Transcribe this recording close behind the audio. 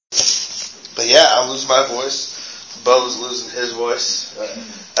Yeah, I'm losing my voice. Bo's losing his voice.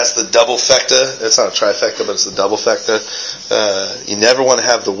 That's the double fecta. It's not a trifecta, but it's the double fecta. You never want to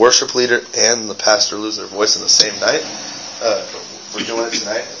have the worship leader and the pastor lose their voice in the same night. We're doing it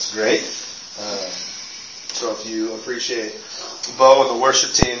tonight. It's great. So if you appreciate Bo and the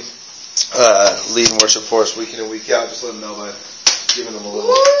worship team leading worship for us week in and week out, just let them know by giving them a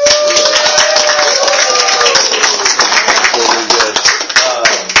little. Really good.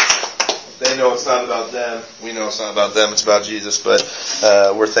 They know it's not about them. We know it's not about them. It's about Jesus. But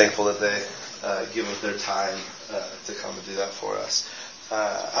we're thankful that they give up their time to come and do that for us.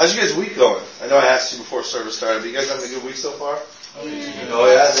 How's you guys' week going? I know I asked you before service started, but you guys having a good week so far? Oh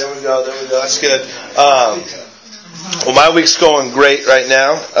yeah, there we go. That's good. Well, my week's going great right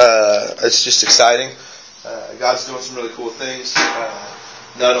now. It's just exciting. God's doing some really cool things,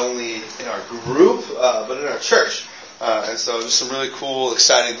 not only in our group, but in our church. And so just some really cool,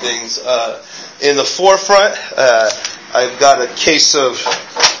 exciting things. In the forefront, I've got a case of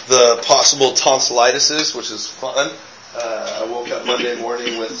the possible tonsillitis, which is fun. I woke up Monday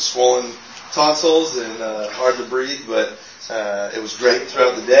morning with swollen tonsils and hard to breathe, but it was great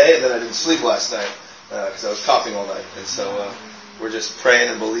throughout the day. And then I didn't sleep last night because I was coughing all night. And so we're just praying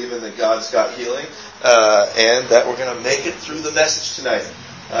and believing that God's got healing and that we're going to make it through the message tonight.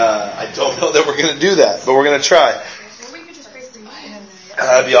 I don't know that we're going to do that, but we're going to try.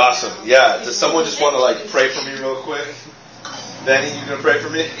 That'd be awesome. Yeah. Does someone just want to pray for me real quick? Benny, you going to pray for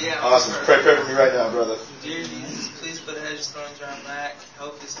me? Yeah. Awesome. Pray for me right now, brother. Dear Jesus, please put a hedge of thorns around Mac.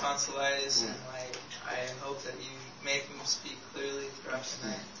 Help his tonsillitis, and I hope that you make him speak clearly throughout the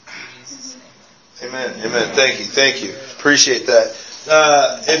night. In Jesus' name. Amen. Thank you. Appreciate that.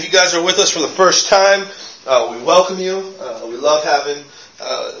 If you guys are with us for the first time, we welcome you. We love having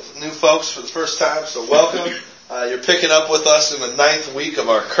new folks for the first time, so welcome. You're picking up with us in the 9th week of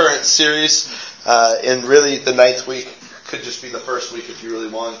our current series, and really the 9th week could just be the first week if you really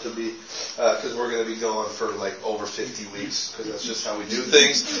want it to be, because we're going to be going for over 50 weeks, because that's just how we do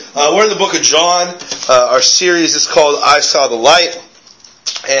things. We're in the book of John. Our series is called I Saw the Light.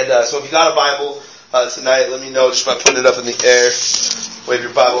 And so if you got a Bible tonight, let me know just by putting it up in the air. Wave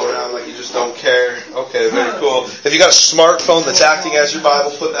your Bible around like you just don't care. Okay, very cool. If you got a smartphone that's acting as your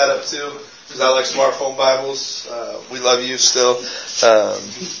Bible, put that up too, because I like smartphone Bibles. We love you still.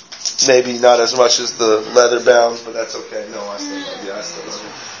 Maybe not as much as the leather bound, but that's okay. No, I still love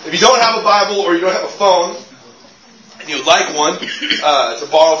you. If you don't have a Bible or you don't have a phone, and you'd like one to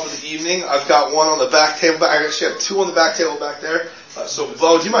borrow for the evening, I've got one on the back table. I actually have 2 on the back table back there. So,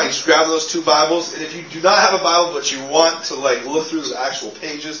 Bo, do you mind just grabbing those 2 Bibles? And if you do not have a Bible, but you want to look through the actual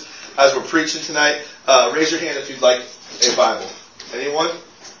pages as we're preaching tonight, raise your hand if you'd like a Bible. Anyone?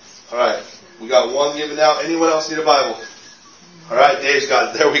 All right. We got 1 given out. Anyone else need a Bible? All right, Dave's got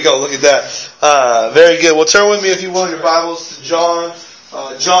it. There we go. Look at that. Very good. Well, turn with me if you will in your Bibles to John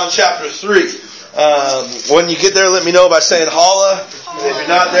chapter 3. When you get there, let me know by saying holla. And if you're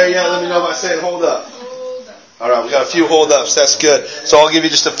not there yet, let me know by saying hold up. All right, we got a few hold ups. That's good. So I'll give you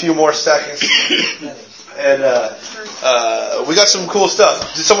just a few more seconds. And we got some cool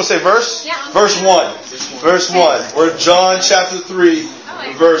stuff. Did someone say verse? Yeah. Verse 1. Verse 1. We're John chapter 3,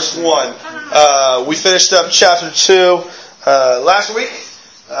 verse 1. We finished up chapter 2 last week.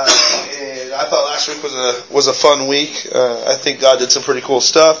 And I thought last week was a fun week. I think God did some pretty cool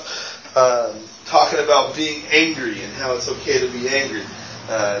stuff. Talking about being angry and how it's okay to be angry.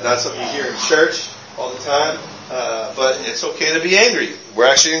 Not something you hear in church all the time, but it's okay to be angry. We're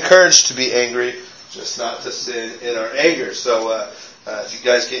actually encouraged to be angry, just not to sin in our anger. So if you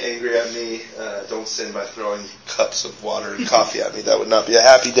guys get angry at me, don't sin by throwing cups of water and coffee at me. That would not be a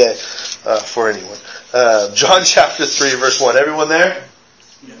happy day for anyone. John chapter 3, verse 1. Everyone there?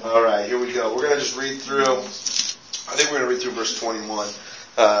 Yeah. All right, here we go. We're going to just read through, I think we're going to read through verse 21.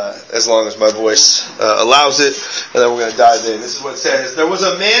 As long as my voice allows it, and then we're going to dive in. This is what it says. There was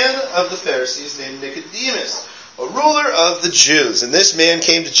a man of the Pharisees named Nicodemus, a ruler of the Jews. And this man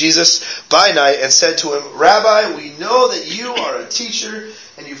came to Jesus by night and said to him, Rabbi, we know that you are a teacher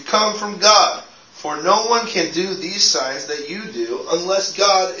and you've come from God. For no one can do these signs that you do unless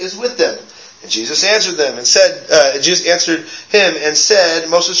God is with them. And Jesus answered him and said,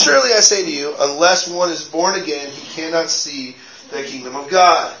 Most assuredly I say to you, unless one is born again, he cannot see the kingdom of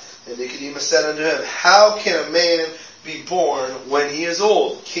God. And Nicodemus said unto him, How can a man be born when he is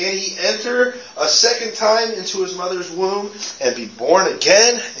old? Can he enter a second time into his mother's womb and be born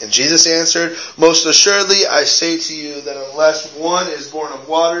again? And Jesus answered, Most assuredly I say to you that unless one is born of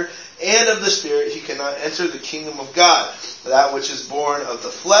water and of the Spirit, he cannot enter the kingdom of God. That which is born of the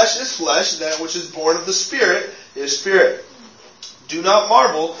flesh is flesh, that which is born of the Spirit is spirit. Do not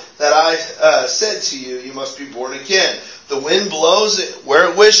marvel that I said to you, you must be born again. The wind blows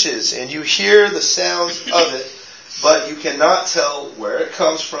where it wishes, and you hear the sounds of it, but you cannot tell where it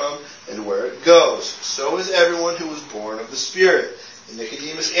comes from and where it goes. So is everyone who was born of the Spirit. And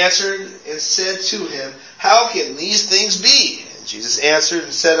Nicodemus answered and said to him, How can these things be? And Jesus answered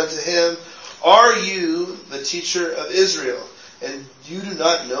and said unto him, Are you the teacher of Israel, and you do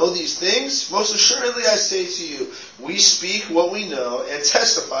not know these things? Most assuredly I say to you, we speak what we know and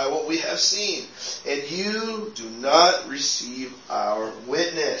testify what we have seen, and you do not receive our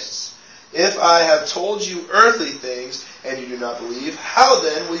witness. If I have told you earthly things, and you do not believe, how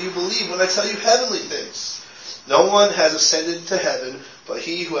then will you believe when I tell you heavenly things? No one has ascended to heaven, but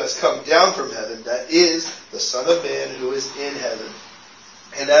he who has come down from heaven, that is, the Son of Man who is in heaven.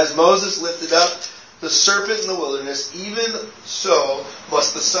 And as Moses lifted up the serpent in the wilderness, even so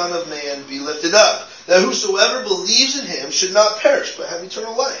must the Son of Man be lifted up, that whosoever believes in him should not perish, but have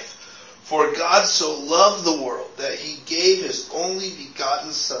eternal life. For God so loved the world, that he gave his only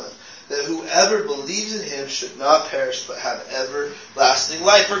begotten Son, that whoever believes in him should not perish, but have everlasting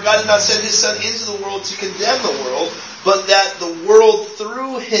life. For God did not send his Son into the world to condemn the world, but that the world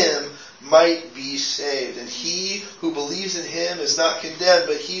through him might be saved. And he who believes in him is not condemned,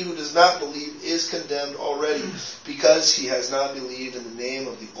 but he who does not believe is condemned already, because he has not believed in the name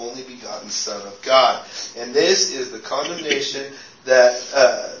of the only begotten Son of God. And this is the condemnation that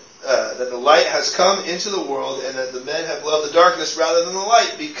the light has come into the world, and that the men have loved the darkness rather than the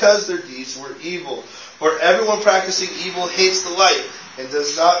light, because their deeds were evil. For everyone practicing evil hates the light, and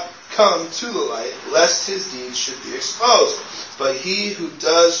does not come to the light, lest his deeds should be exposed. But he who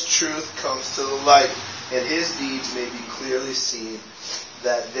does truth comes to the light, and his deeds may be clearly seen,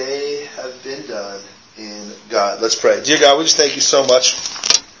 that they have been done in God. Let's pray. Dear God, we just thank you so much,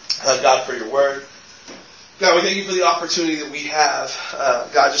 God, for your word. God, we thank you for the opportunity that we have,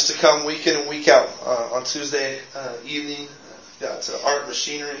 God, just to come week in and week out on Tuesday evening, God, to Art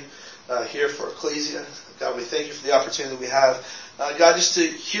Machinery here for Ecclesia. God, we thank you for the opportunity that we have, God, just to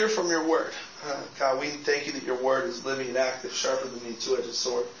hear from your word. God, we thank you that your word is living and active, sharper than any two-edged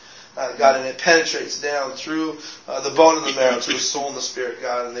sword. God, and it penetrates down through the bone and the marrow, to the soul and the spirit,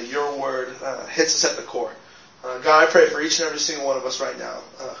 God, and that your word hits us at the core. God, I pray for each and every single one of us right now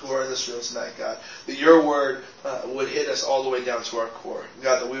who are in this room tonight, God, that your word would hit us all the way down to our core.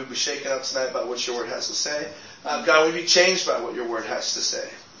 God, that we would be shaken up tonight by what your word has to say. God, we'd be changed by what your word has to say.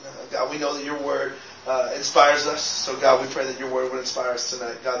 God, we know that your word inspires us, so God, we pray that your word would inspire us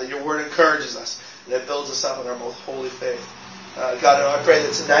tonight. God, that your word encourages us, and it builds us up in our most holy faith. God, and I pray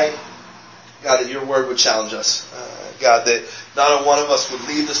that tonight, God, that your word would challenge us. God, that not one of us would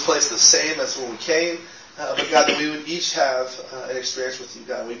leave this place the same as when we came. But God, that we would each have an experience with you,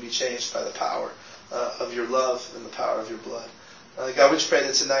 God. We'd be changed by the power of your love and the power of your blood. God, we just pray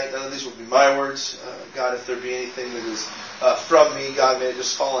that tonight none of these will be my words. God, if there be anything that is from me, God, may it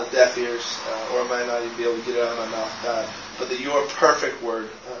just fall on deaf ears, or I might not even be able to get it out of my mouth, God. But that your perfect word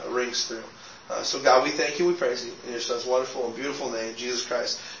rings through. So God, we thank you, we praise you in your Son's wonderful and beautiful name, Jesus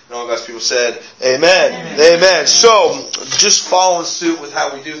Christ. And all God's people said, Amen. Amen. So, just following suit with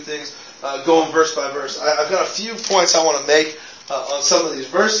how we do things, going verse by verse. I've got a few points I want to make on some of these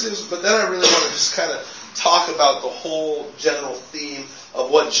verses, but then I really want to just kind of talk about the whole general theme of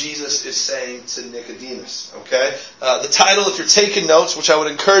what Jesus is saying to Nicodemus. Okay? The title, if you're taking notes, which I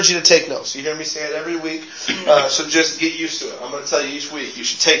would encourage you to take notes. You hear me say it every week, so just get used to it. I'm going to tell you each week you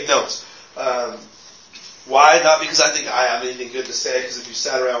should take notes. Why? Not because I think I have anything good to say, because if you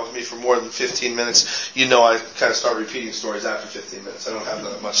sat around with me for more than 15 minutes, you know I kind of start repeating stories after 15 minutes. I don't have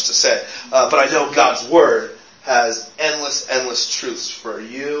that much to say. But I know God's Word has endless truths for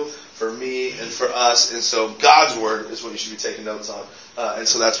you, for me, and for us. And so God's Word is what you should be taking notes on. And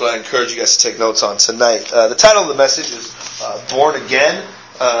so that's what I encourage you guys to take notes on tonight. The title of the message is Born Again.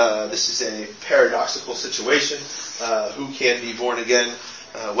 This is a paradoxical situation. Who can be born again?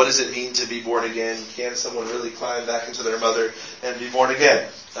 What does it mean to be born again? Can someone really climb back into their mother and be born again?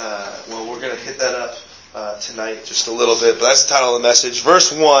 Well, we're going to hit that up tonight just a little bit, but that's the title of the message.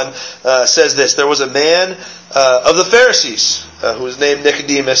 Verse 1 says this: There was a man of the Pharisees who was named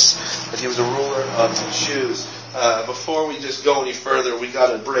Nicodemus, and he was a ruler of the Jews. Before we just go any further, we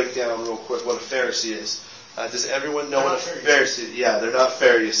got to break down real quick what a Pharisee is. Does everyone know what a Pharisee? Yeah, they're not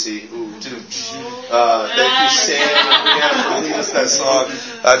Pharisee. Ooh, dude. Thank you, Sam and Brianna, for leading us that song.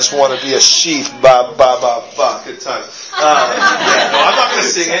 I just want to be a sheep. Ba, ba, ba, ba. Good time. Yeah, no, I'm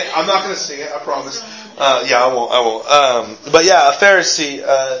not going to sing it. I promise. Yeah, I won't. But yeah, a Pharisee,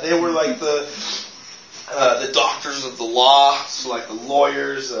 they were like the doctors of the law, so like the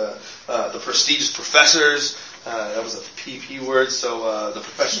lawyers, the prestigious professors, That was a PP word. So the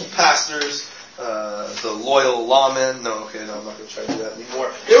professional pastors, the loyal lawmen. No, I'm not going to try to do that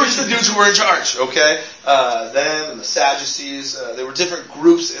anymore. They were just the dudes who were in charge, okay? Them and the Sadducees. There were different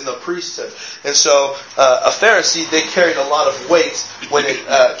groups in the priesthood. And so a Pharisee, they carried a lot of weight when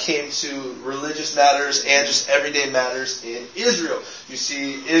it came to religious matters and just everyday matters in Israel. You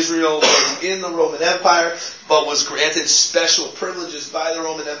see, Israel was in the Roman Empire, but was granted special privileges by the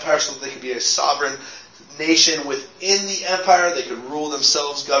Roman Empire so that they could be a sovereign nation within the empire. They could rule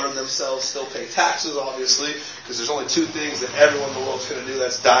themselves, govern themselves, still pay taxes, obviously, because there's only two things that everyone in the world is going to do,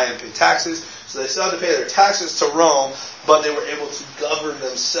 that's die and pay taxes. So they still had to pay their taxes to Rome, but they were able to govern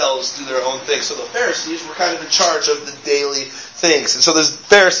themselves, do their own thing. So the Pharisees were kind of in charge of the daily things. And so there's a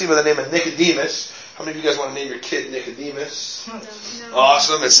Pharisee by the name of Nicodemus. How many of you guys want to name your kid Nicodemus? No.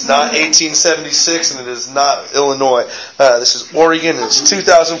 Awesome. It's not 1876 and it is not Illinois. This is Oregon and it's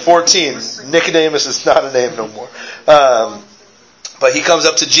 2014. Nicodemus is not a name no more. But he comes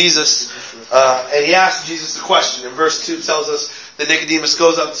up to Jesus and he asks Jesus a question. In verse 2 tells us that Nicodemus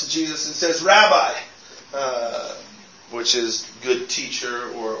goes up to Jesus and says, Rabbi, which is good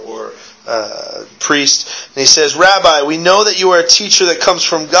teacher or priest. And he says, Rabbi, we know that you are a teacher that comes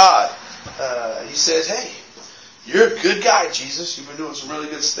from God. He says, hey, you're a good guy, Jesus. You've been doing some really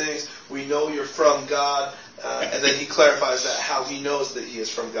good things. We know you're from God. And then he clarifies that how he knows that he is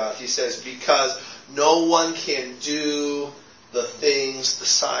from God. He says, because no one can do the things, the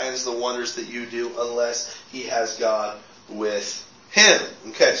signs, the wonders that you do unless he has God with him.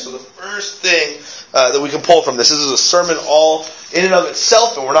 Okay, so the first thing that we can pull from this is a sermon all in and of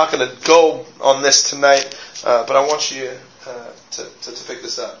itself, and we're not going to go on this tonight, but I want you to pick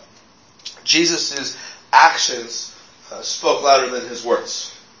this up. Jesus' actions spoke louder than his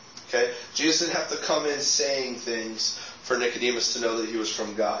words. Okay? Jesus didn't have to come in saying things for Nicodemus to know that he was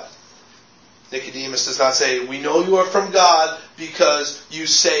from God. Nicodemus does not say, we know you are from God because you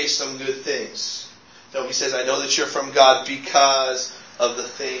say some good things. No, he says, I know that you're from God because of the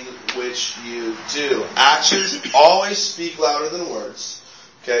thing which you do. Actions always speak louder than words.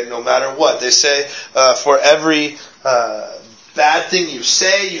 Okay, no matter what. They say for every bad thing you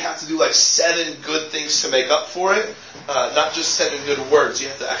say, you have to do like 7 good things to make up for it. Not just 7 good words. You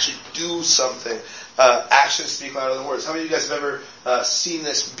have to actually do something. Actions speak louder than words. How many of you guys have ever seen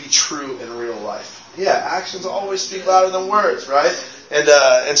this be true in real life? Yeah, actions always speak louder than words, right?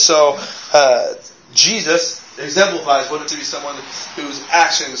 And so Jesus exemplifies what it to be someone whose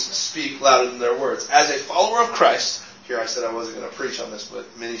actions speak louder than their words. As a follower of Christ, here I said I wasn't going to preach on this, but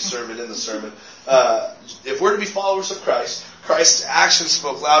mini sermon in the sermon. If we're to be followers of Christ, Christ's actions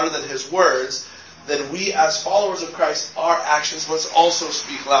spoke louder than his words, then we as followers of Christ, our actions must also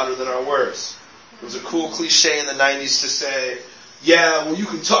speak louder than our words. It was a cool cliche in the 90s to say, yeah, well you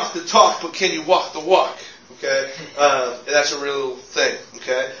can talk the talk, but can you walk the walk? Okay? And that's a real thing,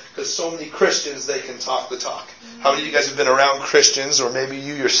 okay? Because so many Christians, they can talk the talk. How many of you guys have been around Christians, or maybe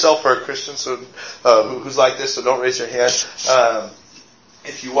you yourself are a Christian, so who's like this, so don't raise your hand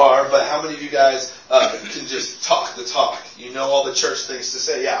if you are, but how many of you guys can just talk the talk? You know all the church things to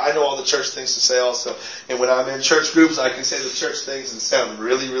say. Yeah, I know all the church things to say also. And when I'm in church groups, I can say the church things and sound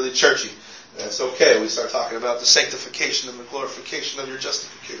really, really churchy. That's okay. We start talking about the sanctification and the glorification of your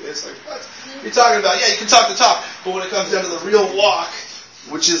justification. It's like, what are you talking about? Yeah, you can talk the talk. But when it comes down to the real walk,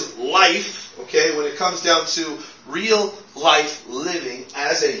 which is life, okay, when it comes down to real life living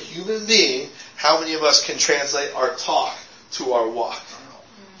as a human being, how many of us can translate our talk to our walk?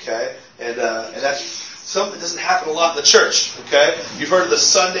 Okay? And that's something that doesn't happen a lot in the church. Okay? You've heard of the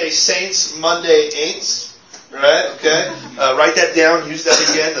Sunday saints, Monday ain'ts. Right? Okay? Write that down. Use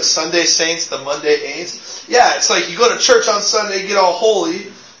that again. The Sunday saints, the Monday ain'ts. Yeah, it's like you go to church on Sunday, get all holy,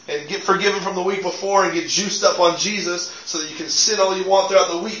 and get forgiven from the week before, and get juiced up on Jesus so that you can sin all you want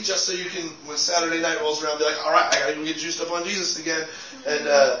throughout the week, just so you can, when Saturday night rolls around, be like, all right, I gotta go get juiced up on Jesus again. And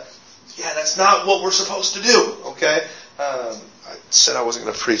yeah, that's not what we're supposed to do. Okay? I said I wasn't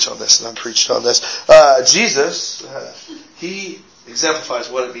going to preach on this, and I'm preaching on this. Jesus, he exemplifies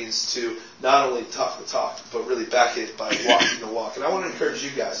what it means to not only talk the talk, but really back it by walking the walk. And I want to encourage you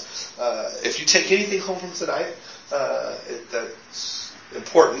guys, if you take anything home from tonight, that's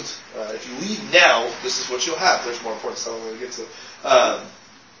important. If you leave now, this is what you'll have. There's more important stuff I'm going to get to.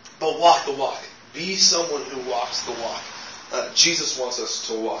 But walk the walk. Be someone who walks the walk. Jesus wants us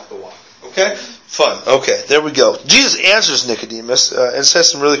to walk the walk. Okay? Fun. Okay, there we go. Jesus answers Nicodemus and says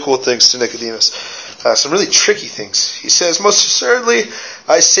some really cool things to Nicodemus. Some really tricky things. He says, most assuredly,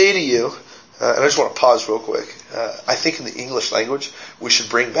 I say to you, and I just want to pause real quick. I think in the English language, we should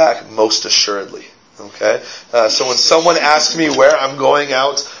bring back most assuredly. Okay? So when someone asks me where I'm going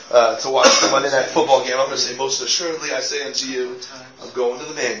out to watch the Monday Night Football game, I'm going to say, most assuredly I say unto you, I'm going to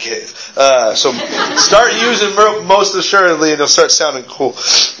the man cave. So start using most assuredly and it'll start sounding cool.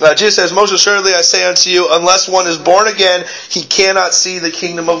 Jesus says, most assuredly I say unto you, unless one is born again, he cannot see the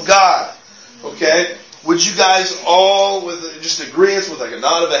kingdom of God. Okay? Would you guys all, with just agreeance, with like a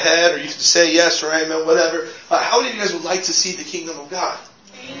nod of a head, or you could say yes or amen, whatever, how many of you guys would like to see the kingdom of God?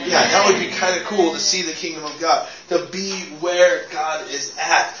 Yeah, that would be kind of cool to see the kingdom of God. To be where God is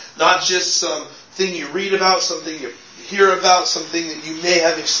at. Not just something you read about, something you hear about, something that you may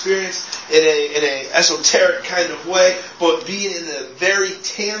have experienced in a esoteric kind of way, but being in a very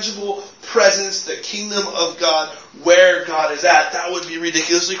tangible presence, the kingdom of God, where God is at. That would be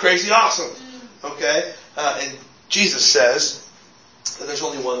ridiculously crazy awesome. Okay? And Jesus says that there's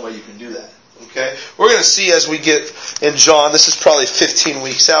only one way you can do that. Okay? We're going to see as we get in John, this is probably 15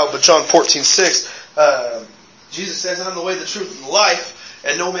 weeks out, but John 14:6, Jesus says, I'm the way, the truth, and the life,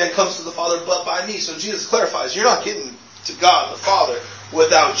 and no man comes to the Father but by me. So Jesus clarifies, you're not getting to God the Father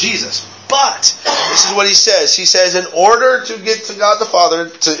without Jesus. But, this is what he says. He says, in order to get to God the Father,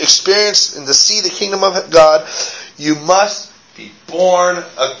 to experience and to see the kingdom of God, you must be born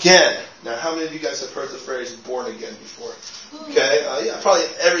again. Now, how many of you guys have heard the phrase born again before? Okay, yeah, probably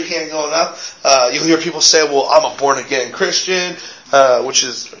every hand going up. You'll hear people say, well, I'm a born again Christian, which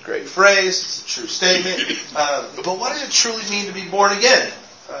is a great phrase. It's a true statement. But what does it truly mean to be born again?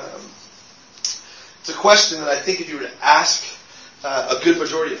 It's a question that I think if you were to ask a good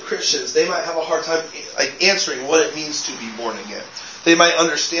majority of Christians, they might have a hard time answering what it means to be born again. They might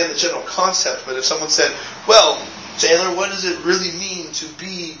understand the general concept, but if someone said, well, Taylor, what does it really mean to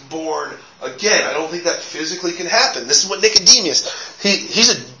be born again? I don't think that physically can happen. This is what Nicodemus, he's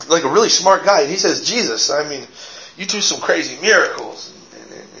a really smart guy, and he says, Jesus, I mean, you do some crazy miracles,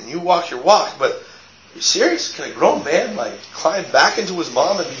 and you walk your walk, but are you serious? Can a grown man climb back into his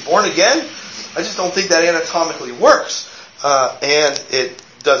mom and be born again? I just don't think that anatomically works. And it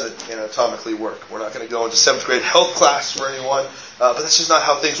doesn't anatomically work. We're not going to go into 7th grade health class for anyone, but that's just not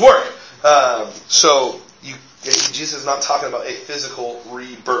how things work. Jesus is not talking about a physical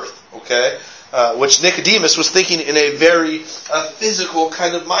rebirth, okay? Which Nicodemus was thinking in a very physical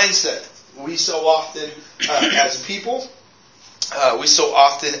kind of mindset. We so often, as people, we so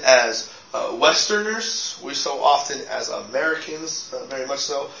often as Westerners, we so often as Americans, very much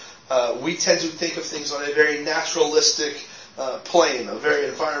so, we tend to think of things on a very naturalistic plane, a very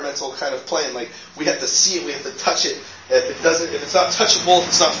environmental kind of plane. Like, we have to see it, we have to touch it. If it's not touchable, if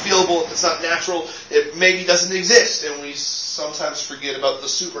it's not feelable, if it's not natural, it maybe doesn't exist. And we sometimes forget about the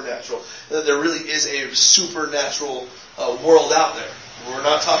supernatural. That there really is a supernatural world out there. We're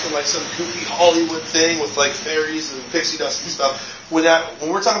not talking like some goofy Hollywood thing with fairies and pixie dust and stuff. When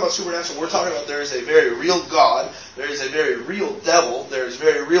we're talking about supernatural, we're talking about there is a very real God, there is a very real devil, there is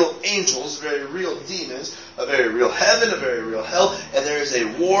very real angels, very real demons, a very real heaven, a very real hell, and there is a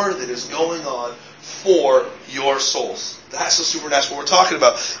war that is going on for your souls. That's the supernatural we're talking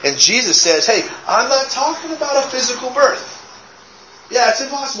about. And Jesus says, hey, I'm not talking about a physical birth. Yeah, it's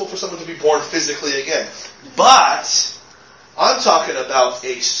impossible for someone to be born physically again. But I'm talking about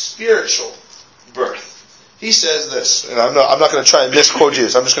a spiritual birth. He says this, and I'm not going to try and misquote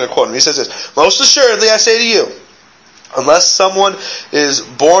Jesus. I'm just going to quote him. He says this, most assuredly I say to you, unless someone is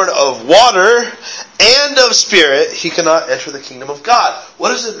born of water and of spirit, he cannot enter the kingdom of God. What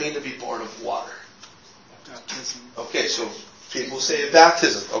does it mean to be born of water? Baptism. Okay, so people say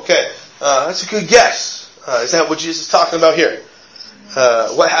baptism. Okay, that's a good guess. Is that what Jesus is talking about here?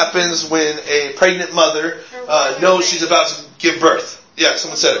 What happens when a pregnant mother knows she's about to give birth? Yeah,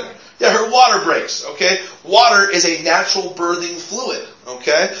 someone said it. Yeah, her water breaks, okay? Water is a natural birthing fluid,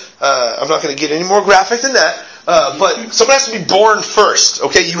 okay? I'm not going to get any more graphic than that, but someone has to be born first,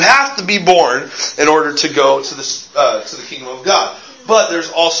 okay? You have to be born in order to go to the kingdom of God. But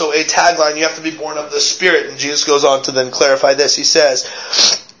there's also a tagline, you have to be born of the Spirit, and Jesus goes on to then clarify this. He says,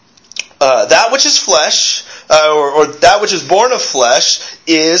 that which is flesh, or that which is born of flesh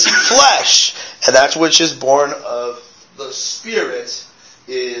is flesh, and that which is born of the Spirit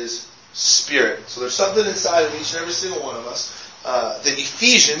is spirit. So there's something inside of each and every single one of us. Then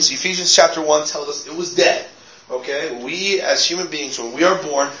Ephesians chapter 1 tells us it was dead. Okay? We as human beings, when we are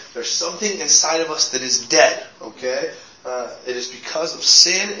born, there's something inside of us that is dead. Okay? It is because of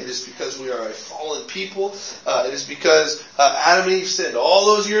sin. It is because we are a fallen people. It is because Adam and Eve sinned all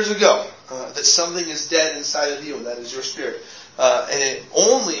those years ago that something is dead inside of you, and that is your spirit. And it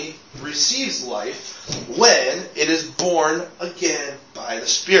only receives life when it is born again by the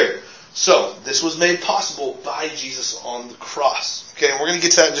Spirit. So, this was made possible by Jesus on the cross. Okay, and we're going to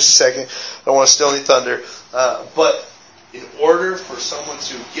get to that in just a second. I don't want to steal any thunder. But in order for someone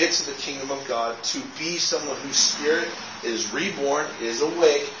to get to the kingdom of God, to be someone whose spirit is reborn, is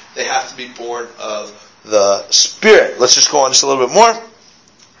awake, they have to be born of the Spirit. Let's just go on just a little bit more.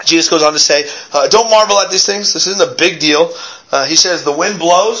 Jesus goes on to say, don't marvel at these things. This isn't a big deal. He says, the wind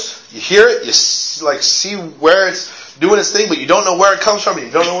blows, you hear it, you see where it's doing its thing, but you don't know where it comes from, and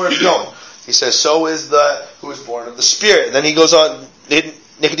you don't know where it's going. He says, so is the who is born of the Spirit. And then he goes on,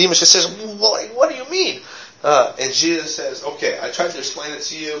 Nicodemus just says, well, what do you mean? And Jesus says, okay, I tried to explain it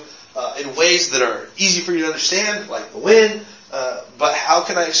to you in ways that are easy for you to understand, like the wind, but how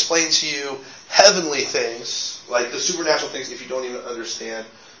can I explain to you heavenly things, like the supernatural things, if you don't even understand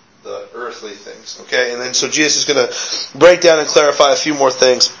the earthly things? Okay, and then so Jesus is going to break down and clarify a few more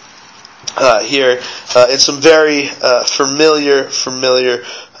things here in some very familiar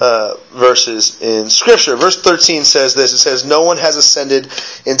verses in Scripture. Verse 13 says this. It says, no one has ascended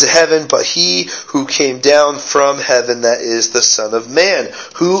into heaven but he who came down from heaven, that is the Son of Man,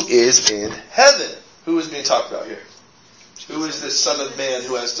 who is in heaven. Who is being talked about here? Who is this Son of Man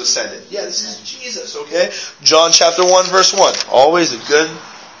who has descended? Yeah, this is Jesus, okay? John chapter 1, verse 1. Always a good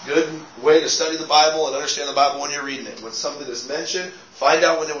way to study the Bible and understand the Bible when you're reading it. When something is mentioned, find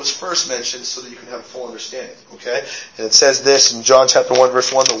out when it was first mentioned so that you can have a full understanding, okay? And it says this in John chapter 1,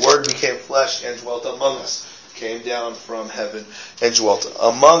 verse 1, the Word became flesh and dwelt among us. Came down from heaven and dwelt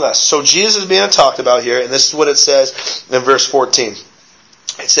among us. So Jesus is being talked about here, and this is what it says in verse 14.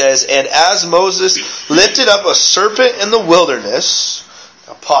 It says, and as Moses lifted up a serpent in the wilderness.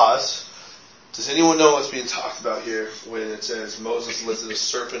 Now pause. Does anyone know what's being talked about here when it says Moses lifted a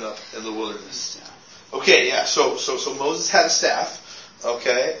serpent up in the wilderness? Okay, yeah. So Moses had a staff.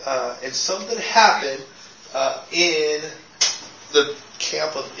 Okay, and something happened in the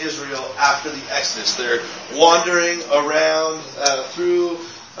camp of Israel after the Exodus. They're wandering around through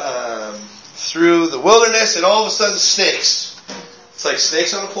the wilderness, and all of a sudden, snakes. It's like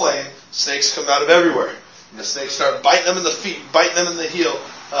snakes on a plane. Snakes come out of everywhere. And the snakes start biting them in the feet, biting them in the heel.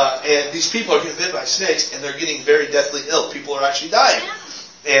 And these people are getting bit by snakes, and they're getting very deathly ill. People are actually dying.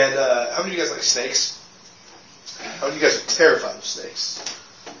 And how many of you guys like snakes? How many of you guys are terrified of snakes?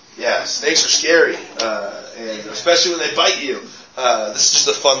 Yeah, snakes are scary. And especially when they bite you. This is just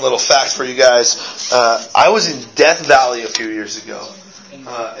a fun little fact for you guys. I was in Death Valley a few years ago.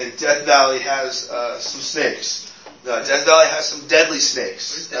 And Death Valley has some snakes. Death Valley has some deadly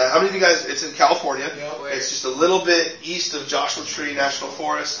snakes. How many of you guys, it's in California. It's just a little bit east of Joshua Tree National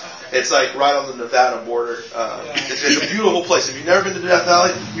Forest. It's like right on the Nevada border. It's a beautiful place. Have you never been to Death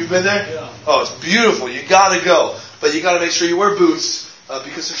Valley? You've been there? Yeah. Oh, it's beautiful. You gotta go. But you gotta make sure you wear boots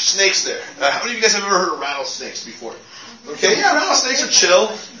because there's snakes there. How many of you guys have ever heard of rattlesnakes before? Okay, yeah, rattlesnakes are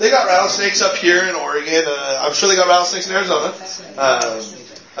chill. They got rattlesnakes up here in Oregon. I'm sure they got rattlesnakes in Arizona.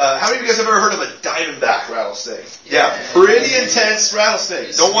 How many of you guys have ever heard of a diamondback rattlesnake? Yeah, pretty intense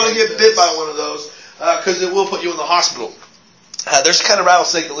rattlesnake. Don't want to get bit by one of those because it will put you in the hospital. There's a kind of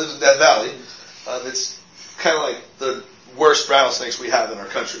rattlesnake that lives in Death Valley that's kind of like the worst rattlesnakes we have in our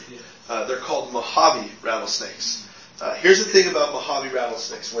country. They're called Mojave rattlesnakes. Here's the thing about Mojave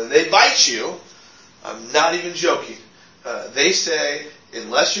rattlesnakes. When they bite you, I'm not even joking, they say,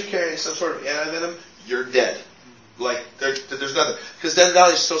 unless you're carrying some sort of antivenom, you're dead. Like, there's nothing. Because Death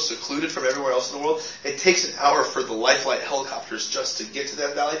Valley is so secluded from everywhere else in the world, it takes an hour for the Life Flight helicopters just to get to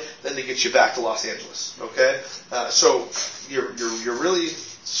Death Valley, then to get you back to Los Angeles. Okay? So, you're really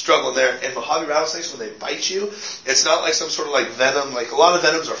struggling there. And Mojave rattlesnakes, when they bite you, it's not like some sort of like venom. Like, a lot of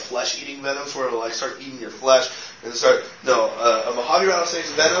venoms are flesh-eating venoms where it'll like start eating your flesh. And a Mojave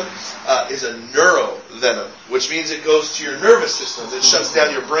rattlesnake's venom is a neurovenom, which means it goes to your nervous system. It shuts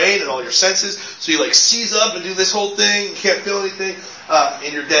down your brain and all your senses, so you like seize up and do this whole thing, you can't feel anything,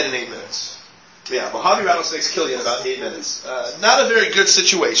 and you're dead in 8 minutes. Yeah, Mojave rattlesnakes kill you in about 8 minutes. Not a very good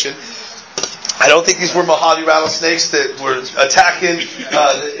situation. I don't think these were Mojave rattlesnakes that were attacking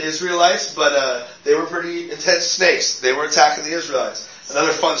the Israelites, but they were pretty intense snakes. They were attacking the Israelites.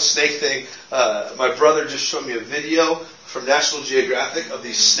 Another fun snake thing, my brother just showed me a video from National Geographic of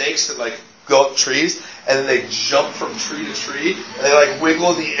these snakes that like go up trees, and then they jump from tree to tree, and they like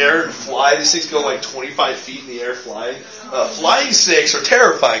wiggle in the air and fly. These things go like 25 feet in the air flying. Flying snakes are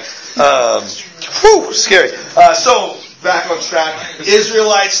terrifying. Scary. So, back on track.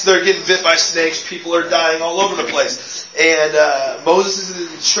 Israelites, they're getting bit by snakes. People are dying all over the place. And Moses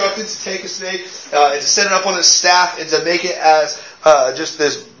is instructed to take a snake and to set it up on his staff and to make it as just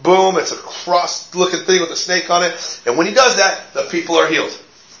this boom. It's a cross-looking thing with a snake on it. And when he does that, the people are healed.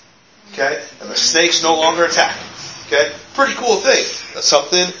 Okay? And the snakes no longer attack. Okay? Pretty cool thing. That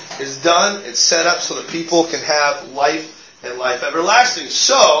something is done, it's set up so that people can have life and life everlasting.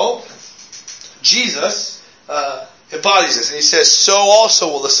 So, Jesus embodies this. And he says, so also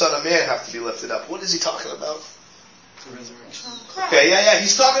will the Son of Man have to be lifted up. What is he talking about? The resurrection. Okay, yeah.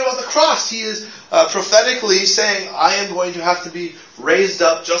 He's talking about the cross. He is prophetically saying, I am going to have to be raised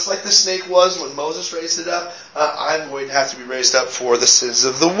up just like the snake was when Moses raised it up. I'm going to have to be raised up for the sins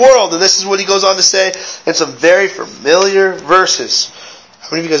of the world. And this is what he goes on to say in some very familiar verses.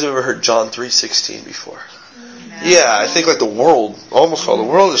 How many of you guys have ever heard John 3:16 before? Yeah, I think like the world, almost all the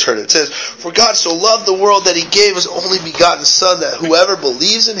world has heard it. It says, for God so loved the world that he gave his only begotten Son, that whoever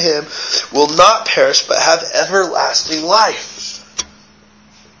believes in him will not perish but have everlasting life.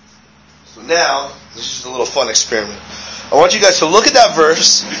 So now, this is just a little fun experiment. I want you guys to look at that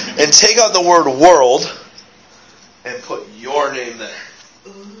verse and take out the word world and put your name there.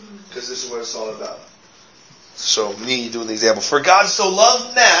 Because this is what it's all about. So me doing the example. For God so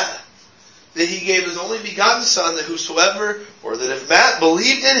loved Matt that he gave his only begotten Son, that whosoever, or that if Matt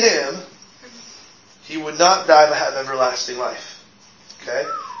believed in him, he would not die but have everlasting life. Okay?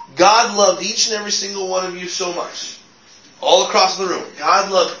 God loved each and every single one of you so much. All across the room. God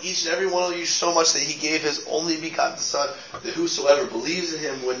loved each and every one of you so much that he gave his only begotten Son, that whosoever believes in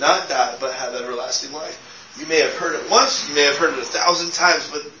him would not die but have everlasting life. You may have heard it once, you may have heard it 1,000 times,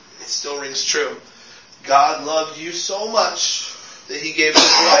 but it still rings true. God loved you so much that he gave his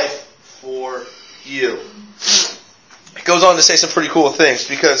life for you. It goes on to say some pretty cool things,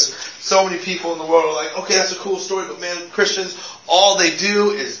 because so many people in the world are like, okay, that's a cool story, but man, Christians, all they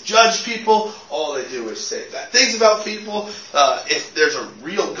do is judge people. All they do is say bad things about people. If there's a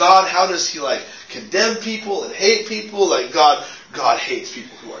real God, how does he condemn people and hate people? God hates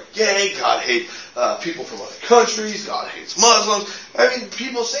people who are gay. God hates people from other countries. God hates Muslims. I mean,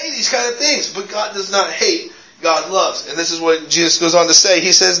 people say these kind of things, but God does not hate. God loves. And this is what Jesus goes on to say.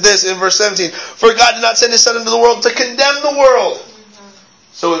 He says this in verse 17. For God did not send his Son into the world to condemn the world.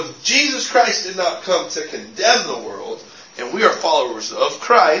 So if Jesus Christ did not come to condemn the world, and we are followers of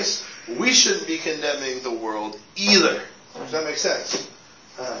Christ, we shouldn't be condemning the world either. Does that make sense?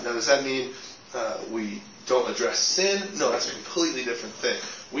 Now does that mean we don't address sin? No, that's a completely different thing.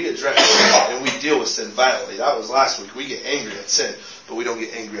 We address sin and we deal with sin violently. That was last week. We get angry at sin, but we don't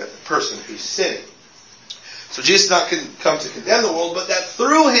get angry at the person who's sinning. So Jesus did not come to condemn the world, but that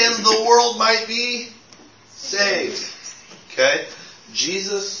through him the world might be saved. Okay?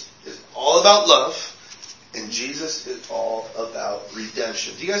 Jesus is all about love, and Jesus is all about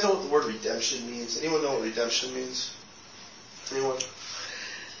redemption. Do you guys know what the word redemption means? Anyone know what redemption means? Anyone?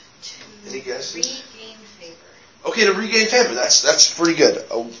 Any guesses? Regain favor. Okay, to regain favor. That's pretty good.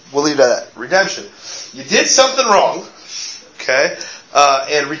 We'll leave that at redemption. You did something wrong. Okay?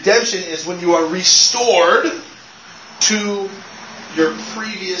 And redemption is when you are restored to your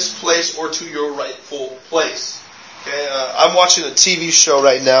previous place or to your rightful place. Okay, I'm watching a TV show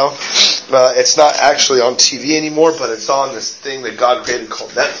right now. It's not actually on TV anymore, but it's on this thing that God created called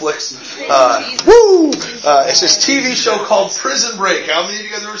Netflix. It's this TV show called Prison Break. How many of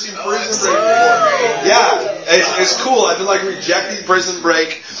you guys have ever seen Prison Break before? Yeah, it's cool. I've been rejecting Prison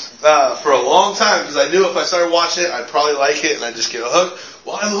Break for a long time, because I knew if I started watching it, I'd probably like it and I'd just get hooked.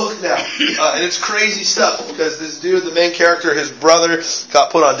 Well, I'm hooked now. And it's crazy stuff, because this dude, the main character, his brother, got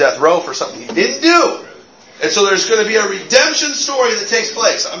put on death row for something he didn't do. And so there's going to be a redemption story that takes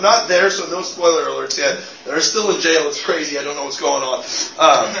place. I'm not there, so no spoiler alerts yet. They're still in jail. It's crazy. I don't know what's going on.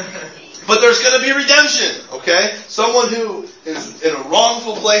 But there's going to be redemption, okay? Someone who is in a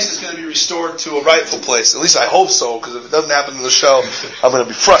wrongful place is going to be restored to a rightful place. At least I hope so, because if it doesn't happen in the show, I'm going to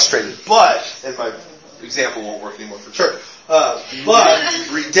be frustrated. And my example won't work anymore for church. But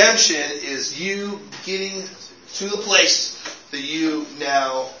redemption is you getting to the place that you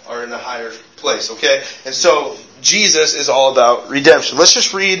now are in a higher place, okay? And so Jesus is all about redemption. Let's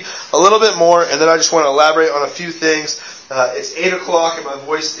just read a little bit more, and then I just want to elaborate on a few things. It's 8 o'clock, and my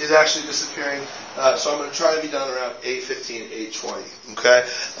voice is actually disappearing, so I'm going to try to be done around 8:15, 8:20, okay?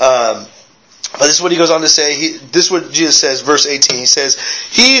 But this is what he goes on to say. This is what Jesus says, verse 18. He says,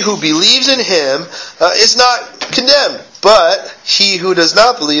 he who believes in him is not condemned, but he who does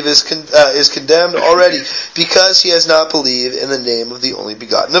not believe is condemned already, because he has not believed in the name of the only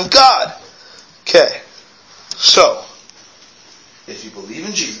begotten of God. Okay. So, if you believe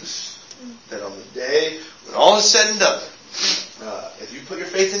in Jesus, then on the day when all is said and done, if you put your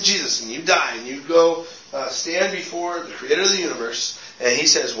faith in Jesus and you die and you go stand before the creator of the universe, and he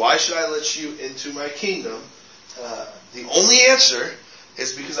says, why should I let you into my kingdom? The only answer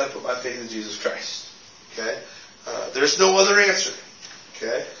is because I put my faith in Jesus Christ. Okay? There's no other answer.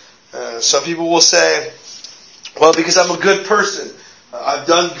 Okay? Some people will say, Well, because I'm a good person. I've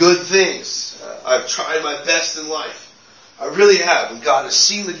done good things. I've tried my best in life. I really have. And God has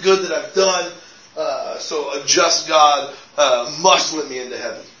seen the good that I've done. So a just God must let me into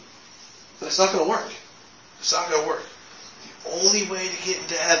heaven. But it's not going to work. It's not going to work. The only way to get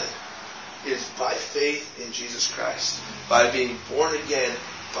into heaven is by faith in Jesus Christ. By being born again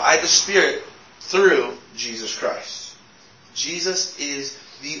by the Spirit through Jesus Christ. Jesus is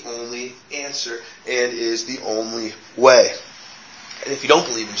the only answer and is the only way. And if you don't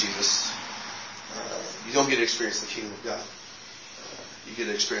believe in Jesus, you don't get to experience the kingdom of God. You get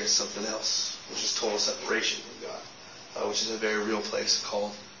to experience something else, which is total separation from God, which is a very real place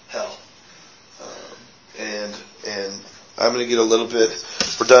called hell. And I'm going to get a little bit,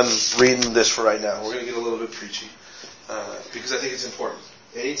 we're done reading this for right now. We're going to get a little bit preachy. Because I think it's important.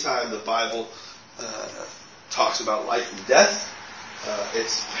 Anytime the Bible talks about life and death,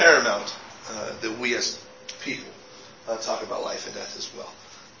 it's paramount that we as people talk about life and death as well.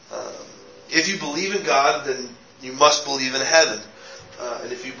 If you believe in God, then you must believe in heaven.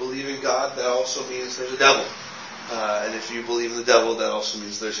 And if you believe in God, that also means there's a devil. And if you believe in the devil, that also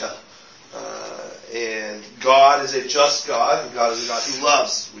means there's hell. And God is a just God, and God is a God who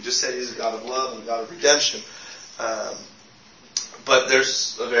loves. We just said He's a God of love and a God of redemption. But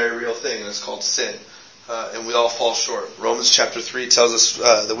there's a very real thing, and it's called sin. And we all fall short. Romans chapter 3 tells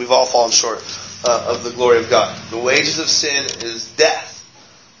us that we've all fallen short of the glory of God. The wages of sin is death.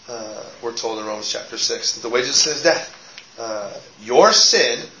 We're told in Romans chapter 6 that the wages of sin is death. Your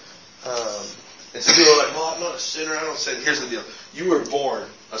sin, and some people are like, well, I'm not a sinner, I don't sin. Here's the deal. You were born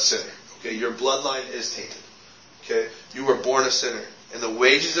a sinner. Okay, your bloodline is tainted. Okay, you were born a sinner. And the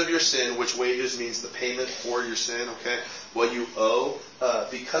wages of your sin, which wages means the payment for your sin, okay, what you owe,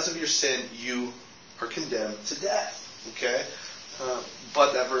 because of your sin, you are condemned to death. Okay?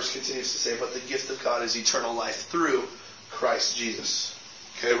 But that verse continues to say, but the gift of God is eternal life through Christ Jesus.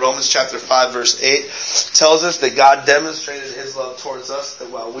 Okay, Romans chapter 5 verse 8 tells us that God demonstrated His love towards us, that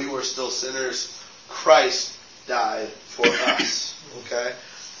while we were still sinners, Christ died for us. Okay?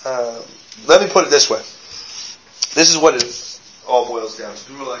 Let me put it this way. This is what it all boils down to.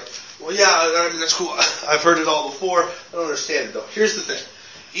 People are like, well, yeah, I mean, that's cool. I've heard it all before. I don't understand it, though. Here's the thing.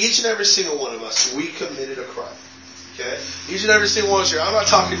 Each and every single one of us, we committed a crime. Okay? Each and every single one of us here. I'm not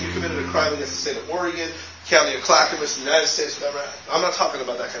talking you committed a crime against the state of Oregon, County of Clackamas, the United States government. I'm not talking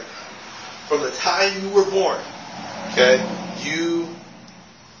about that kind of crime. From the time you were born, okay, you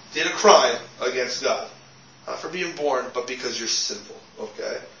did a crime against God. Not for being born, but because you're sinful.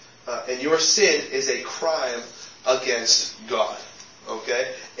 Okay? And your sin is a crime against God.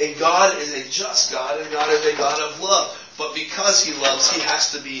 Okay? And God is a just God, and God is a God of love. But because He loves, He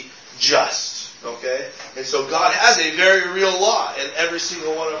has to be just. Okay? And so God has a very real law, and every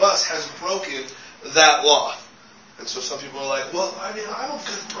single one of us has broken that law. And so some people are like, well, I mean, I'm a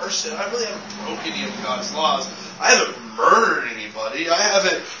good person. I really haven't broken any of God's laws. I haven't murdered anybody. I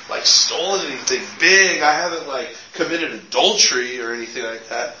haven't, stolen anything big. I haven't, committed adultery or anything like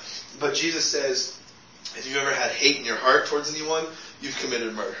that. But Jesus says, if you've ever had hate in your heart towards anyone, you've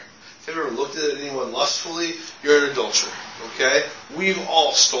committed murder. If you've ever looked at anyone lustfully, you're an adulterer. Okay? We've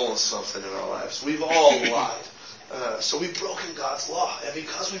all stolen something in our lives. We've all lied. So we've broken God's law. And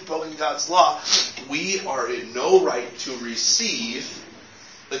because we've broken God's law, we are in no right to receive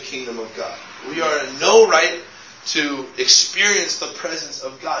the kingdom of God. We are in no right to experience the presence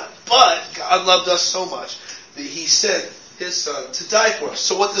of God. But God loved us so much that He sent His Son to die for us.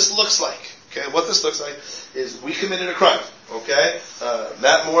 So what this looks like, what this looks like is we committed a crime. Okay?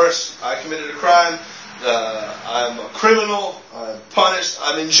 Matt Morris, I committed a crime. I'm a criminal. I'm punished.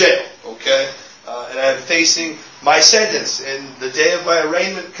 I'm in jail. Okay? And I'm facing my sentence. And the day of my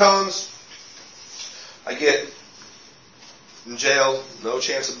arraignment comes, I get in jail, no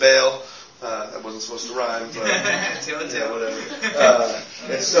chance of bail. That wasn't supposed to rhyme, but yeah, whatever.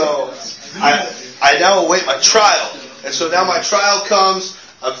 And so I now await my trial. And so now my trial comes.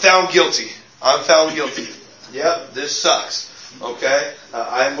 I'm found guilty. I'm found guilty. Yep, this sucks. Okay?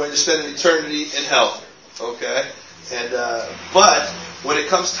 I'm going to spend an eternity in hell. Okay? And but when it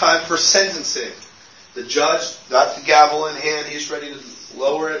comes time for sentencing, the judge got the gavel in hand. He's ready to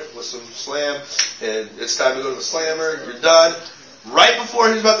lower it with some slam. And it's time to go to the slammer. You're done. Right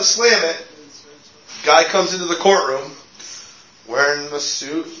before he's about to slam it, guy comes into the courtroom wearing a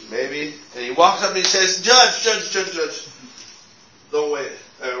suit, maybe, and he walks up and he says, Judge, don't wait.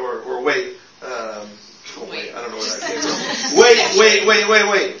 Or wait. Wait. I don't know where that came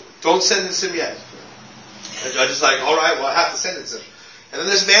from. Wait. Don't sentence him yet. And the judge is like, all right, well, I have to sentence him. And then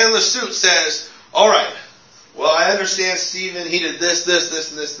this man in the suit says, all right, well, I understand, Stephen, he did this,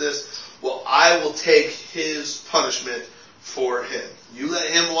 and this. well, I will take his punishment for him. You let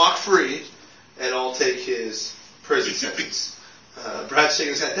him walk free, and I'll take his prison sentence. Brad's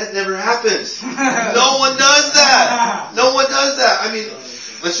shaking his head. That never happens. No one does that. No one does that. I mean,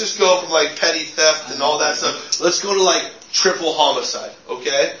 let's just go from like petty theft and all that stuff. Let's go to like triple homicide,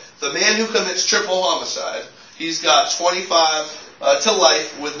 okay? The man who commits triple homicide, he's got 25 to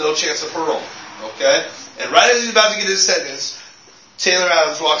life with no chance of parole, okay? And right as he's about to get his sentence, Taylor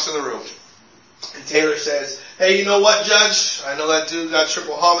Adams walks in the room. And Taylor says, hey, you know what, Judge? I know that dude got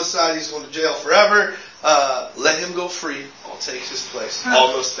triple homicide. He's going to jail forever. Let him go free. I'll take his place.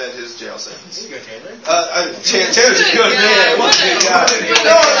 I'll go spend his jail sentence. There you go, Taylor. Taylor's a good man. What a good guy.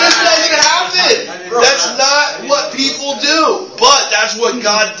 No, this doesn't happen. That's not what people do. But that's what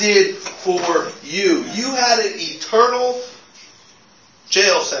God did for you. You had an eternal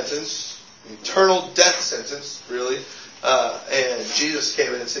jail sentence, eternal death sentence, really. And Jesus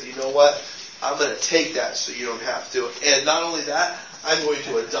came in and said, you know what? I'm going to take that so you don't have to. And not only that, I'm going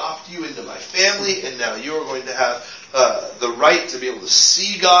to adopt you into my family, and now you are going to have the right to be able to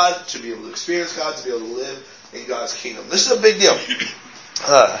see God, to be able to experience God, to be able to live in God's kingdom. This is a big deal.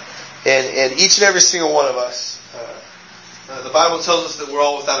 And each and every single one of us, the Bible tells us that we're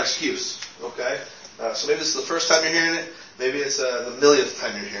all without excuse. Okay? So maybe this is the first time you're hearing it. Maybe it's the millionth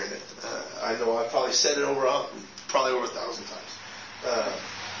time you're hearing it. I know I've probably said it probably over 1,000 times.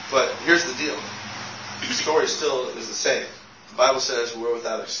 But here's the deal. The story still is the same. The Bible says we're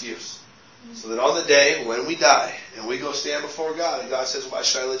without excuse. So that on the day when we die and we go stand before God and God says, why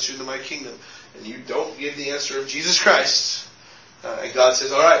should I let you into my kingdom? And you don't give the answer of Jesus Christ. And God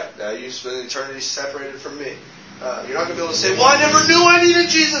says, all right, now you spend eternity separated from me. You're not going to be able to say, well, I never knew I needed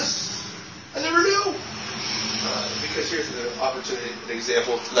Jesus. I never knew. Because here's the opportunity, an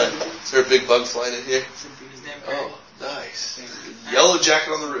example tonight. Is there a big bug flying in here? Oh, nice. Yellow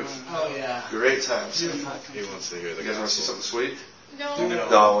jacket on the roof. Oh, yeah. Great times. He wants to hear You that. guys want to see something sweet? No.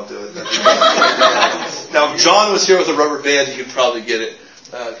 No, I won't do it. Now, if John was here with a rubber band, he could probably get it.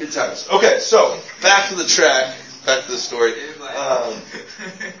 Good times. Okay, so, back to the track. Back to the story.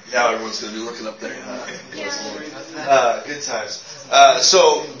 Now everyone's going to be looking up there. Good times.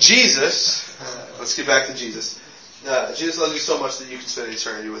 So, Jesus, let's get back to Jesus. Jesus loves you so much that you can spend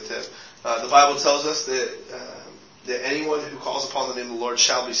eternity with him. The Bible tells us that anyone who calls upon the name of the Lord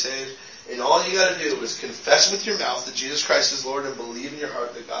shall be saved. And all you got to do is confess with your mouth that Jesus Christ is Lord and believe in your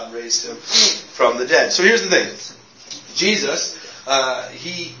heart that God raised him from the dead. So here's the thing. Jesus,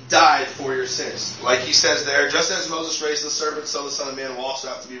 he died for your sins. Like he says there, just as Moses raised the serpent, so the Son of Man will also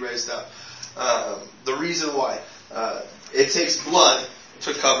have to be raised up. The reason why. It takes blood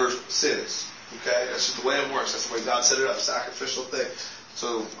to cover sins. Okay? That's just the way it works. That's the way God set it up. Sacrificial thing.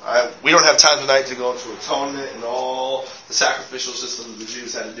 So we don't have time tonight to go into atonement and all the sacrificial systems the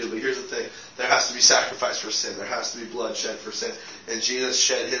Jews had to do. But here's the thing. There has to be sacrifice for sin. There has to be blood shed for sin. And Jesus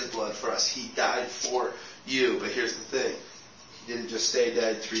shed his blood for us. He died for you. But here's the thing. He didn't just stay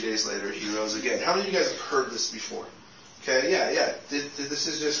dead. 3 days later, he rose again. How many of you guys have heard this before? Okay, yeah. This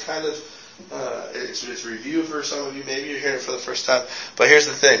is just kind of, it's review for some of you. Maybe you're hearing it for the first time. But here's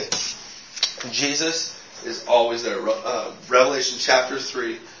the thing. Jesus is always there. Revelation chapter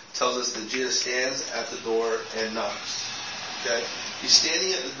 3 tells us that Jesus stands at the door and knocks. Okay? He's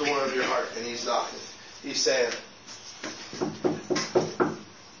standing at the door of your heart and he's knocking. He's saying,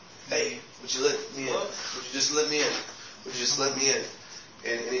 hey, would you let me in? Would you just let me in? Would you just let me in?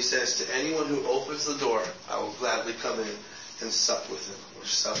 And he says, to anyone who opens the door, I will gladly come in and sup with him.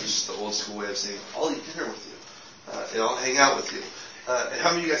 Which sup is just the old school way of saying, I'll eat dinner with you. And I'll hang out with you. And how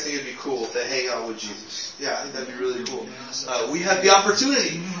many of you guys think it'd be cool to hang out with Jesus? Yeah, I think that'd be really cool. We have the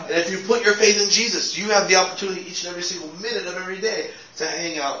opportunity. And if you put your faith in Jesus, you have the opportunity each and every single minute of every day to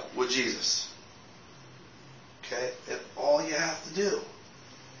hang out with Jesus. Okay? And all you have to do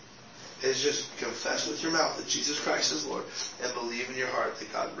is just confess with your mouth that Jesus Christ is Lord and believe in your heart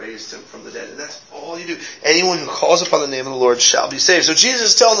that God raised him from the dead. And that's all you do. Anyone who calls upon the name of the Lord shall be saved. So Jesus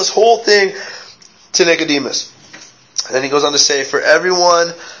is telling this whole thing to Nicodemus. And then he goes on to say, for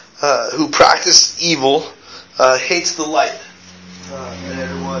everyone who practices evil hates the light. And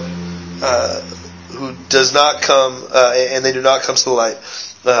everyone who does not come, and they do not come to the light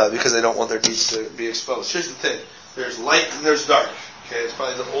because they don't want their deeds to be exposed. Here's the thing. There's light and there's dark. Okay, it's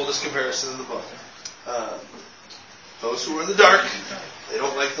probably the oldest comparison in the book. Those who are in the dark, they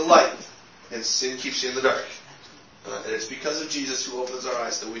don't like the light. And sin keeps you in the dark. And it's because of Jesus who opens our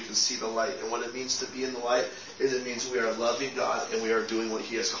eyes that we can see the light. And what it means to be in the light is it means we are loving God and we are doing what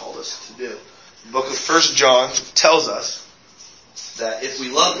he has called us to do. The book of 1 John tells us that if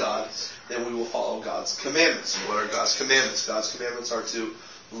we love God, then we will follow God's commandments. What are God's commandments? God's commandments are to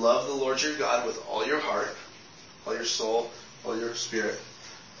love the Lord your God with all your heart, all your soul, all your spirit.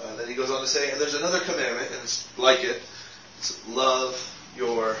 Then he goes on to say, and there's another commandment, and it's like it. It's love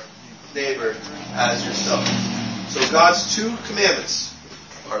your neighbor as yourself. So God's two commandments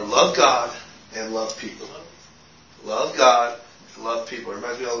are love God and love people. Love God and love people. It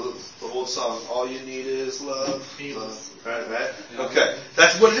reminds me of the old song, all you need is love. Love. Right? Okay.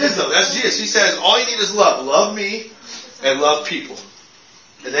 That's what it is, though. That's Jesus. He says, all you need is love. Love me and love people.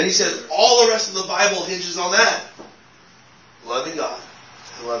 And then he says, all the rest of the Bible hinges on that. Loving God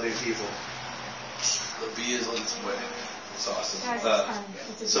and loving people. The bee is on its way. It's awesome.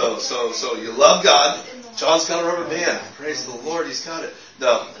 So you love God. John's got a rubber band. Praise the Lord, he's got it.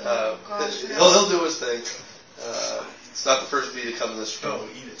 No, he'll do his thing. It's not the first bee to come in this room.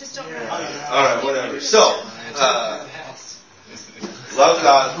 Just don't. All right, whatever. So, love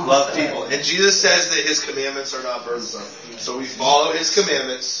God, love people. And Jesus says that his commandments are not burdensome. So we follow his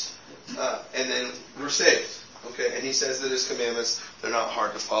commandments, and then we're saved. Okay, and he says that his commandments, they're not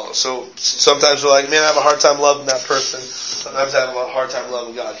hard to follow. So sometimes we're like, man, I have a hard time loving that person. Sometimes I have a hard time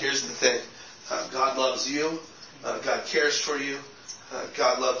loving God. Here's the thing. God loves you. God cares for you.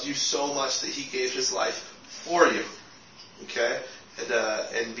 God loved you so much that he gave his life for you. Okay?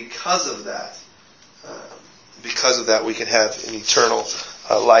 And because of that, we can have an eternal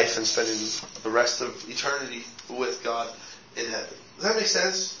life and spending the rest of eternity with God in heaven. Does that make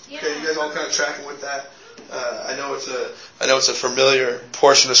sense? Yeah. Okay, you guys all kind of tracking with that? I know it's a familiar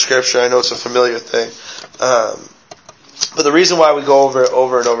portion of Scripture. I know it's a familiar thing. But the reason why we go over it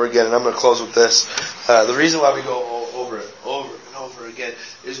over and over again, and I'm going to close with this, the reason why we go over it over and over again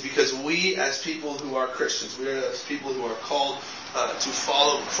is because we, as people who are Christians, we are as people who are called to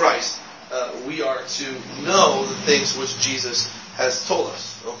follow Christ, we are to know the things which Jesus has told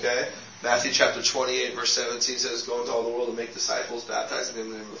us. Okay? Matthew chapter 28, verse 17 says, go into all the world and make disciples, baptizing them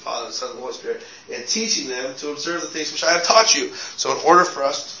in the name of the Father, the Son, and the Holy Spirit, and teaching them to observe the things which I have taught you. So in order for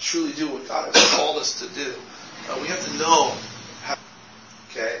us to truly do what God has called us to do, we have to know how.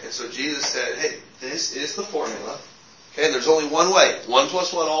 Okay? And so Jesus said, hey, this is the formula. Okay? There's only one way. 1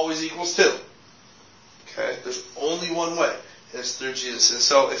 + 1 always equals 2. Okay? There's only one way. And it's through Jesus. And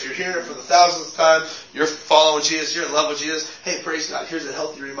so if you're hearing it for the 1000th time, you're following Jesus, you're in love with Jesus, hey, praise God, here's a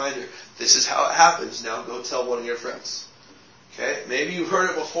healthy reminder. This is how it happens. Now go tell one of your friends. Okay? Maybe you've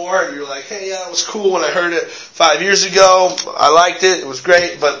heard it before and you're like, hey, yeah, it was cool when I heard it 5 years ago. I liked it. It was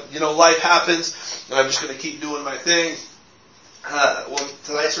great. But, life happens and I'm just going to keep doing my thing. Well,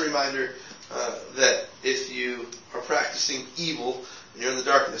 tonight's a reminder that if you are practicing evil and you're in the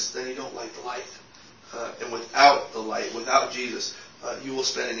darkness, then you don't like the light. And without the light, without Jesus, you will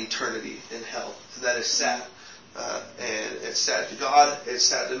spend an eternity in hell. And that is sad. And it's sad to God. It's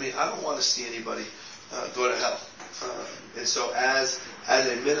sad to me. I don't want to see anybody go to hell. And so as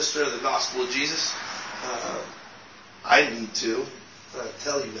a minister of the gospel of Jesus, I need to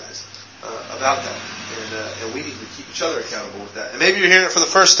tell you guys about that. And we need to keep each other accountable with that. And maybe you're hearing it for the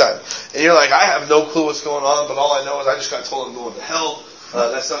first time. And you're like, I have no clue what's going on, but all I know is I just got told I'm going to hell.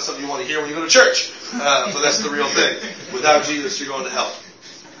 That's not something you want to hear when you go to church. But that's the real thing. Without Jesus, you're going to hell.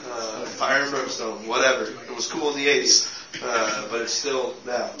 Fire and brimstone, whatever. It was cool in the 80s. But it's still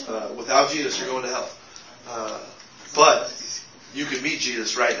now. Without Jesus, you're going to hell. But you can meet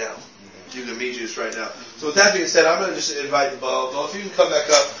Jesus right now. You can meet Jesus right now. So with that being said, I'm going to just invite Bo. Bo, if you can come back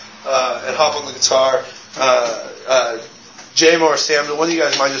up and hop on the guitar. Jamo or Sam, do one of you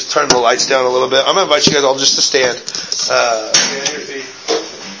guys mind just turning the lights down a little bit? I'm going to invite you guys all just to stand. Stand on your feet.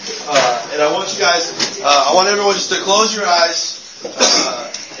 And I want you guys, I want everyone just to close your eyes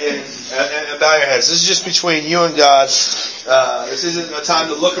and bow your heads. This is just between you and God. This isn't a time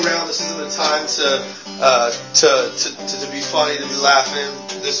to look around. This isn't a time to be funny, to be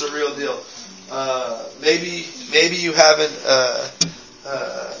laughing. This is a real deal. Maybe you haven't,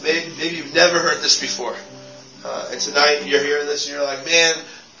 maybe you've never heard this before. And tonight you're hearing this and you're like, man,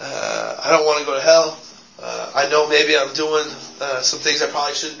 I don't want to go to hell. I know maybe I'm doing some things I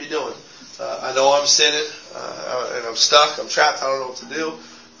probably shouldn't be doing. I know I'm sinning and I'm stuck. I'm trapped. I don't know what to do.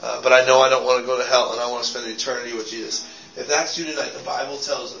 But I know I don't want to go to hell and I want to spend an eternity with Jesus. If that's you tonight, the Bible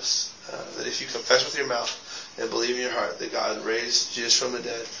tells us that if you confess with your mouth and believe in your heart that God raised Jesus from the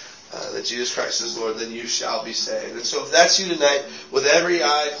dead, that Jesus Christ is Lord, then you shall be saved. And so if that's you tonight, with every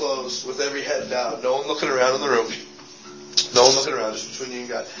eye closed, with every head bowed, no one looking around in the room, no one looking around, just between you and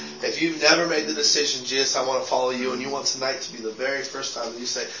God. If you've never made the decision, Jesus, I want to follow you, and you want tonight to be the very first time that you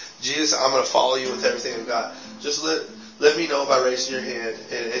say, Jesus, I'm going to follow you with everything I've got, just let me know by raising your hand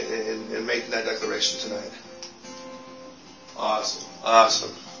and making that declaration tonight.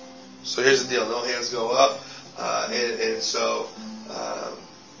 Awesome. So here's the deal. No hands go up. And so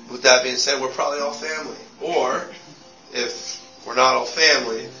with that being said, we're probably all family. Or, if we're not all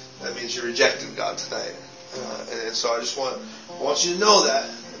family, that means you're rejecting God tonight. And so I just want you to know that,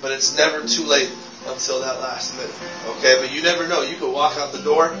 but it's never too late until that last minute. Okay? But you never know. You could walk out the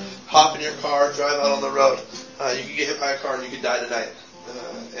door, hop in your car, drive out on the road. You could get hit by a car and you could die tonight.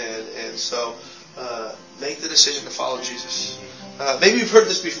 So make the decision to follow Jesus. Maybe you've heard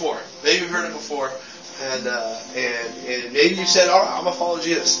this before. Maybe you've heard it before. And maybe you said, all right, I'm going to follow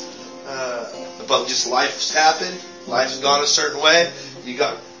Jesus. But just life's happened. Life's gone a certain way. You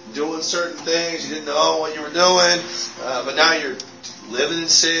got doing certain things. You didn't know what you were doing. But now you're living in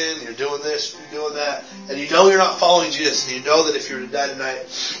sin. You're doing this. You're doing that. And you know you're not following Jesus. And you know that if you were to die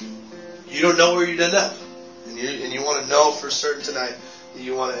tonight, you don't know where you'd end up. And you want to know for certain tonight that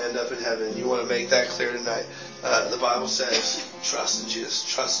you want to end up in heaven. You want to make that clear tonight. The Bible says, trust in Jesus.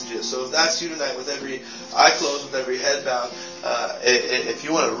 Trust in Jesus. So if that's you tonight, with every eye closed, with every head bowed, if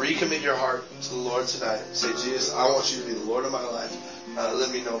you want to recommit your heart to the Lord tonight, say, Jesus, I want you to be the Lord of my life.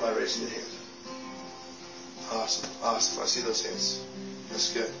 Let me know by raising your hand. Awesome. Awesome. I see those hands.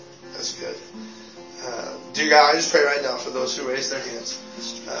 That's good. That's good. Dear God, I just pray right now for those who raise their hands.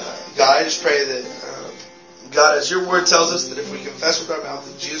 God, I just pray that, God, as your word tells us, that if we confess with our mouth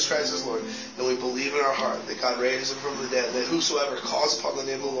that Jesus Christ is Lord, and we believe in our heart that God raised him from the dead, that whosoever calls upon the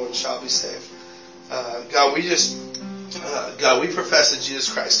name of the Lord shall be saved. God, we profess that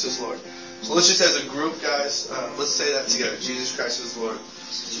Jesus Christ is Lord. So let's just, as a group, guys, let's say that together. Jesus Christ is Lord.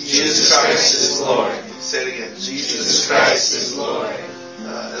 Jesus Christ is Lord. Say it again. Jesus Christ is Lord.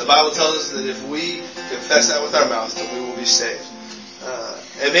 And the Bible tells us that if we confess that with our mouth, then we will be saved.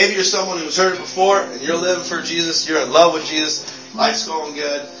 And maybe you're someone who's heard it before, and you're living for Jesus, you're in love with Jesus, life's going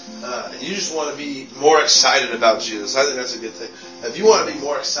good, and you just want to be more excited about Jesus. I think that's a good thing. If you want to be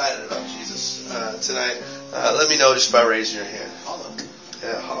more excited about Jesus tonight, let me know just by raising your hand.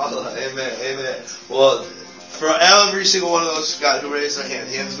 Yeah, holla. Amen. Amen. Well, for every single one of those, God, who raised their hand,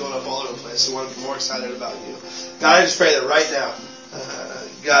 hands going up all over the place, who want to be more excited about you. God, I just pray that right now,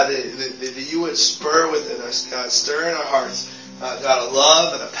 God, that you would spur within us, God, stir in our hearts, God, a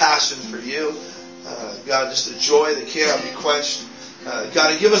love and a passion for you. God, just a joy that cannot be quenched.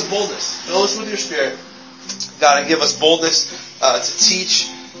 God, and give us boldness. Fill us with your Spirit. God, and give us boldness to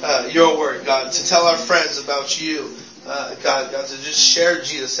teach your word. God, to tell our friends about you. God, to just share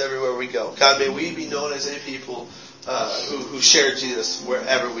Jesus everywhere we go. God, may we be known as a people who share Jesus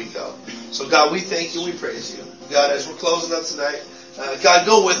wherever we go. So, God, we thank you. We praise you. God, as we're closing up tonight, God,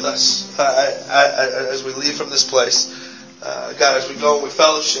 go with us as we leave from this place. God, as we go and we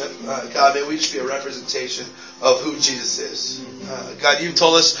fellowship, God, may we just be a representation of who Jesus is. God, you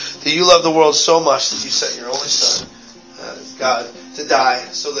told us that you love the world so much that you sent your only Son, God, to die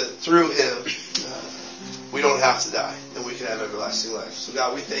so that through him we don't have to die and we can have everlasting life. So,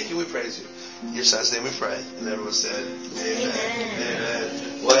 God, we thank you, we praise you. In your Son's name we pray. And everyone said, Amen.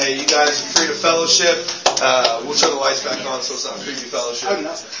 Amen. Well, hey, you guys are free to fellowship. We'll turn the lights back on so it's not creepy fellowship.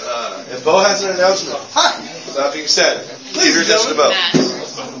 And Bo has an announcement. Hi. That being said, keep your attention to Bo.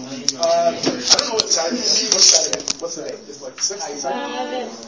 I don't know what Saturday is. What's Saturday? What's the date? It's like 6th.